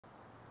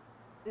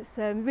It's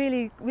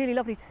really, really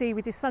lovely to see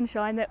with this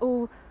sunshine. They're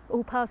all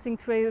passing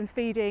through and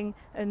feeding,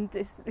 and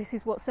this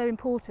is what's so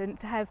important,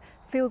 to have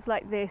fields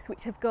like this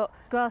which have got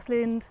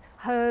grassland,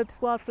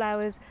 herbs,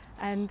 wildflowers,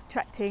 and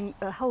attracting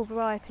a whole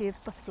variety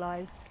of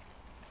butterflies.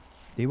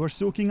 They were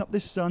soaking up the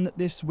sun at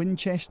this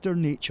Winchester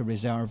Nature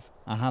Reserve,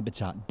 a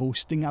habitat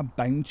boasting a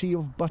bounty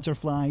of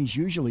butterflies,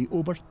 usually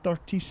over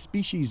 30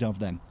 species of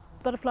them.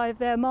 Butterfly,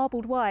 they're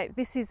marbled white.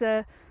 This is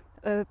a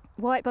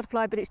white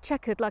butterfly, but it's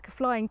checkered like a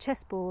flying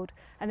chessboard.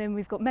 And then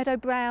we've got meadow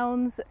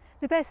browns.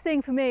 The best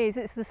thing for me is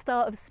it's the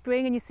start of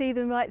spring and you see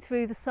them right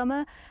through the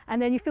summer,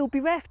 and then you feel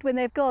bereft when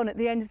they've gone at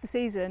the end of the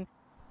season.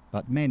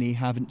 But many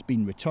haven't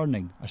been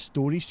returning, a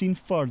story seen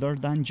further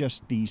than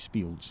just these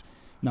fields.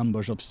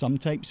 Numbers of some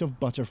types of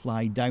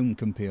butterfly down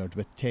compared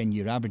with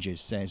 10-year averages,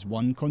 says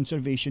one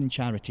conservation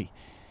charity.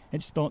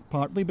 It's thought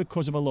partly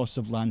because of a loss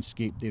of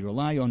landscape they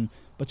rely on,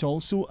 but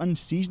also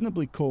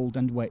unseasonably cold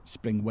and wet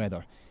spring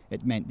weather.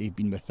 It meant they've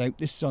been without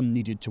the sun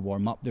needed to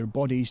warm up their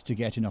bodies to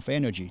get enough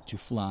energy to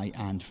fly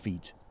and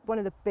feed. One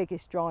of the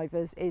biggest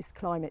drivers is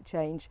climate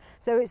change.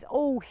 So it's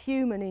all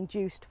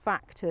human-induced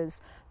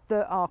factors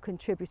that are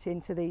contributing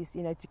to these,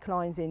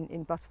 declines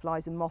in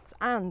butterflies and moths,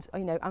 and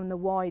the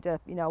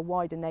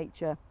wider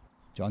nature.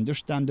 To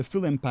understand the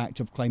full impact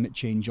of climate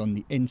change on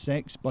the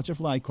insects,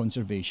 Butterfly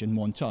Conservation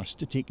want us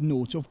to take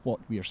note of what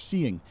we're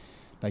seeing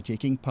by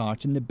taking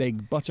part in the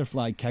big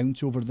butterfly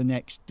count over the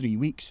next 3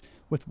 weeks,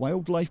 with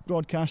wildlife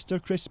broadcaster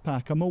Chris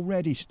Packham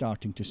already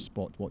starting to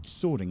spot what's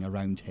soaring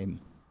around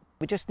him.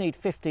 We just need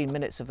 15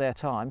 minutes of their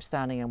time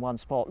standing in one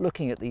spot,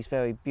 looking at these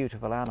very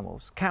beautiful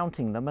animals,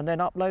 counting them and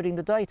then uploading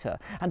the data.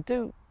 And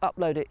do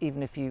upload it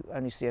even if you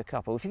only see a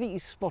couple. If you think you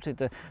spotted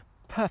the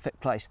perfect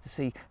place to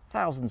see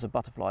thousands of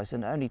butterflies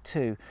and only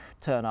 2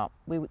 turn up,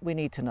 we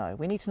need to know.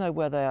 We need to know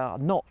where they are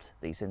not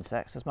these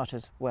insects as much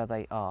as where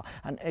they are.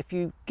 And if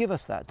you give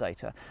us that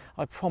data,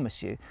 I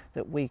promise you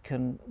that we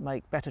can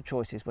make better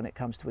choices when it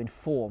comes to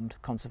informed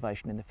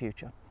conservation in the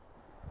future.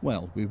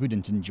 Well, we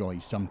wouldn't enjoy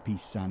some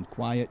peace and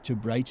quiet to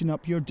brighten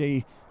up your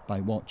day by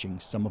watching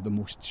some of the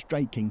most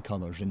striking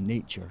colours in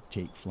nature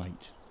take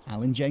flight.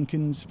 Alan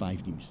Jenkins,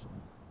 5 News.